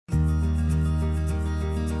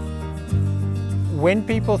When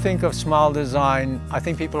people think of smile design, I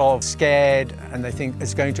think people are scared and they think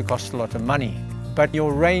it's going to cost a lot of money. But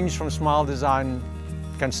your range from smile design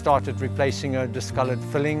can start at replacing a discolored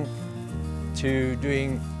filling to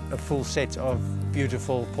doing a full set of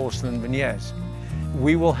beautiful porcelain veneers.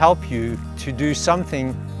 We will help you to do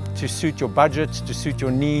something to suit your budget, to suit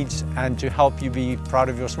your needs, and to help you be proud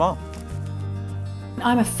of your smile.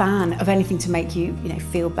 I'm a fan of anything to make you,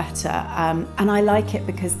 feel better, and I like it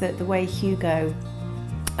because the way Hugo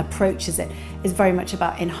approaches it is very much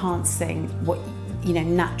about enhancing what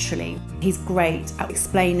naturally. He's great at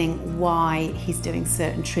explaining why he's doing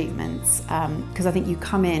certain treatments, because I think you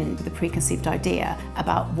come in with a preconceived idea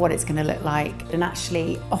about what it's going to look like, and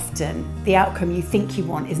actually often the outcome you think you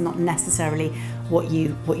want is not necessarily what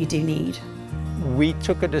you do need. We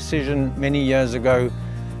took a decision many years ago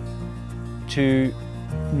to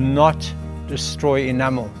not destroy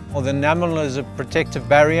enamel. Well, the enamel is a protective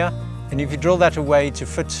barrier, and if you drill that away to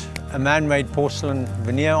fit a man-made porcelain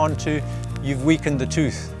veneer onto, you've weakened the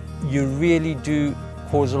tooth. You really do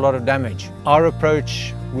cause a lot of damage. Our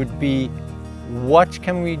approach would be, what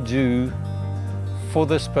can we do for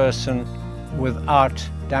this person without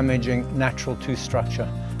damaging natural tooth structure?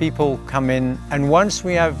 People come in, and once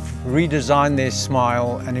we have redesigned their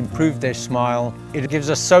smile and improved their smile, it gives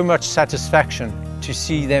us so much satisfaction to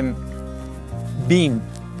see them beam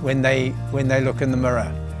when they look in the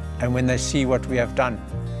mirror and when they see what we have done.